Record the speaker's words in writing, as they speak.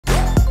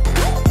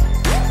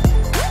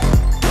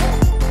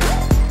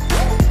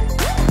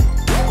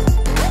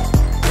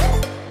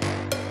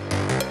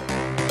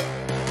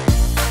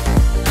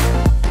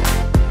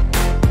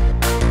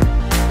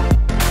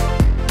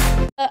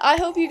I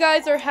hope you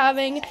guys are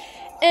having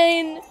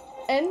an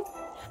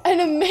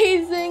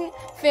amazing,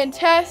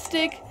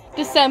 fantastic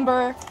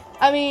December.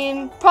 I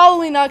mean,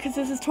 probably not because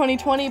this is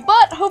 2020,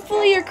 but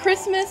hopefully your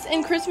Christmas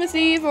and Christmas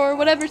Eve or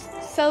whatever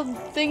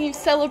thing you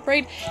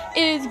celebrate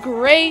is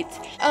great.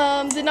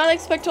 Did not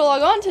expect to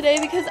log on today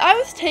because I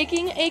was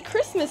taking a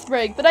Christmas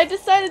break, but I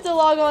decided to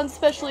log on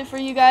specially for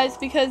you guys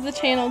because the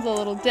channel's a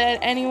little dead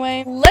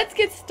anyway. Let's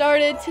get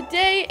started.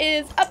 Today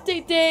is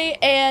update day,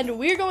 and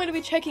we're going to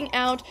be checking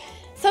out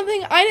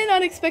something I did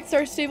not expect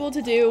Star Stable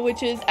to do,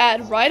 which is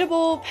add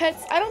rideable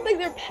pets. I don't think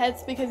they're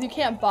pets because you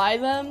can't buy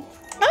them.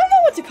 I don't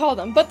know what to call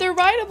them, but they're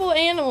rideable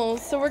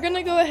animals, so we're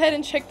gonna go ahead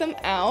and check them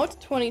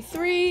out.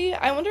 23.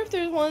 I wonder if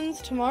there's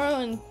ones tomorrow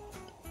and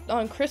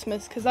on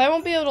Christmas, because I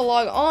won't be able to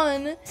log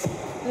on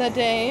that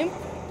day.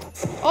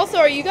 Also,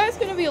 are you guys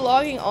gonna be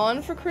logging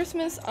on for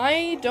Christmas?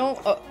 I don't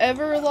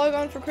ever log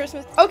on for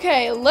Christmas.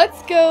 Okay,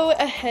 let's go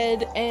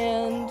ahead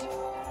and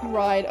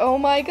ride. Oh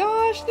my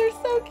gosh, they're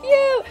so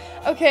cute.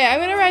 Okay, I'm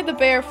gonna ride the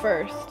bear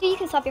first. You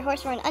can swap your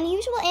horse for an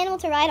unusual animal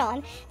to ride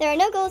on. There are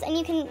no goals and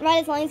you can ride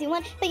as long as you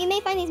want, but you may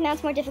find these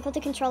mounts more difficult to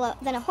control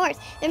than a horse.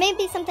 There may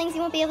be some things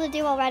you won't be able to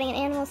do while riding an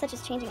animal, such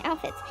as changing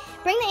outfits.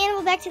 Bring the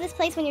animal back to this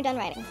place when you're done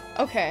riding.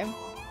 Okay.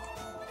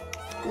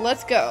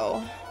 Let's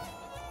go.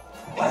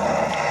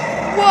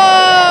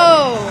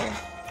 Whoa!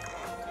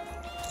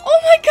 Oh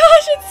my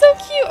gosh, it's so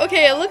cute!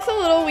 Okay, it looks a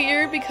little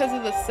weird because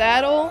of the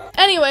saddle.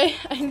 Anyway,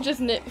 I'm just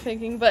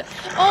nitpicking, but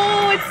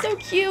oh, it's so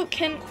cute.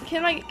 Can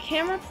my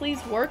camera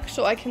please work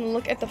so I can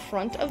look at the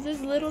front of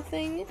this little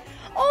thing?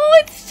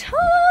 Oh, its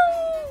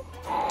tongue!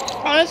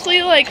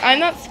 Honestly, like, I'm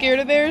not scared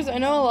of bears. I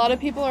know a lot of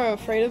people are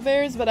afraid of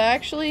bears, but I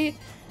actually,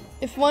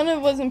 if one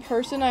was in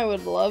person, I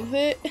would love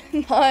it,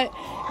 not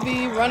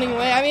be running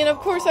away. I mean, of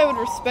course I would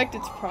respect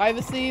its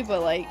privacy,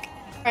 but like,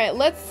 alright,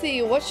 let's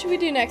see. What should we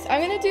do next? I'm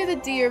gonna do the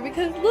deer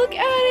because look at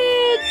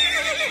it!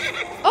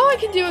 Oh, I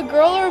can do a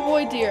girl or a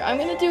boy deer. I'm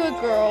gonna do a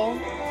girl.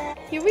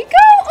 Here we go!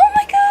 Oh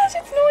my gosh,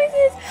 its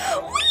noises!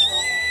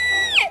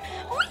 Whee!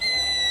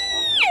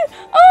 Whee!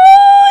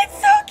 Oh, it's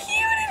so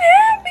cute and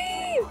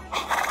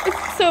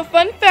happy! So,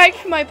 fun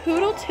fact, my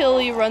poodle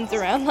Tilly runs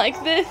around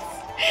like this.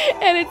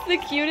 And it's the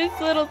cutest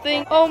little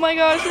thing. Oh my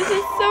gosh, this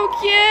is so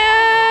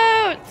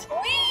cute!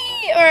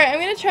 Whee! Alright, I'm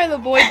gonna try the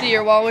boy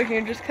deer while we're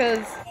here just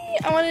because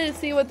I wanted to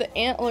see what the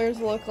antlers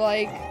look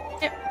like.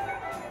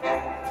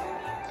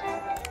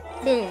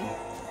 Boom.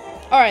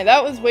 Alright,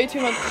 that was way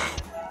too much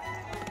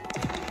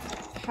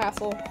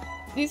hassle.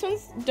 These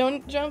ones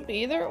don't jump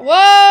either.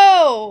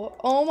 Whoa!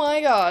 Oh my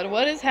god,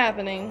 what is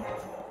happening?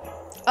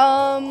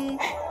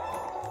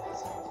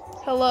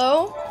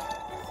 Hello?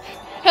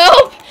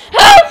 Help!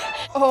 Help!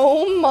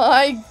 Oh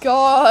my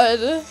god.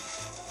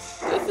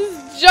 This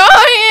is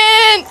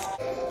giant!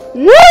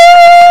 Woo!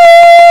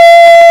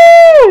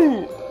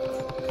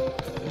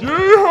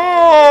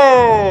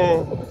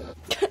 Yeehaw!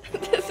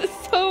 This is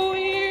so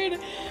weird.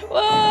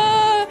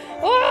 Whoa!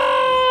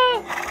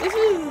 Whoa! This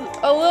is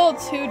a little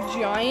too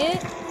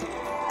giant.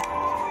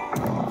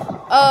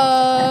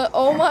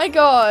 Oh my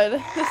god.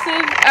 This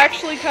is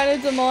actually kind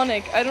of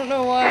demonic. I don't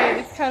know why.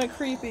 It's kind of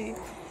creepy.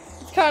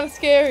 It's kind of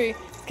scary.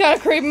 It's kind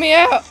of creeping me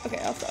out. Okay,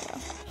 I'll stop now.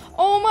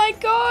 Oh my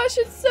gosh,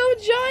 it's so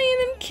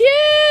giant and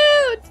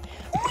cute!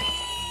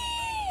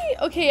 Whee!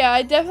 Okay, yeah,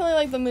 I definitely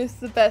like the moose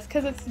the best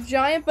because it's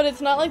giant, but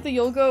it's not like the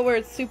Yulgo where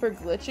it's super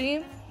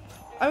glitchy.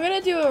 I'm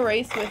gonna do a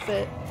race with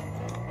it.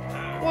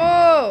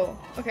 Whoa!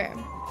 Okay.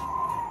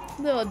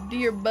 Little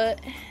deer butt.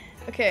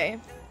 Okay.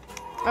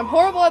 I'm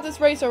horrible at this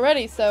race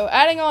already, so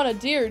adding on a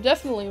deer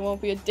definitely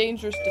won't be a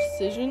dangerous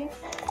decision.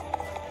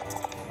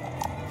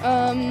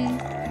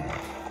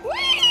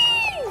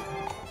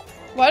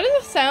 Why do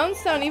the sounds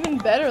sound even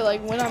better,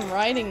 like, when I'm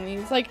riding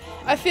these? Like,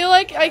 I feel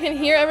like I can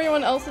hear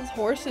everyone else's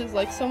horses,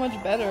 like, so much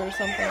better or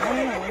something. I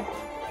don't know.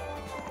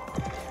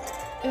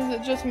 Is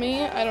it just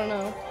me? I don't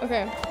know.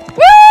 Okay.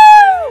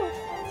 Woo!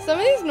 Some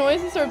of these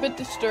noises are a bit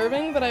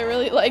disturbing, but I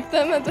really like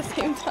them at the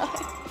same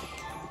time.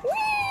 Whee!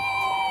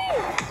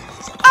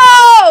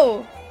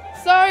 Oh!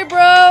 Sorry,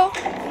 bro.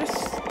 I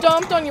just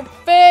stomped on your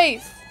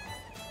face.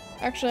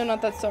 Actually, I'm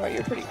not that sorry.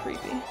 You're pretty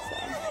creepy, so.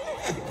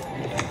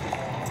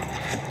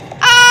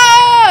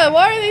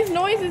 Why are these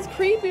noises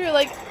creepier?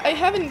 Like, I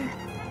haven't...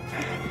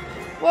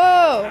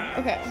 Whoa.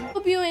 Okay.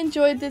 Hope you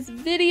enjoyed this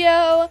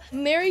video.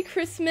 Merry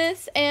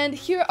Christmas, and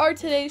here are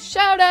today's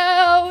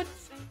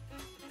shout-outs.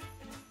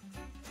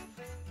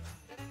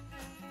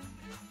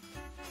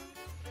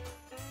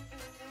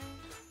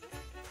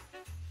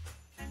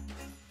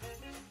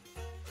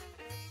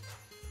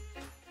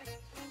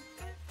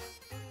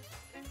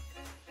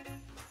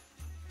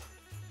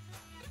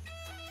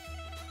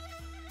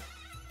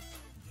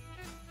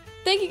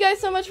 Thank you guys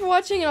so much for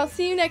watching, and I'll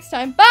see you next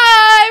time.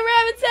 Bye,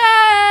 Rabbit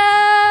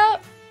Time!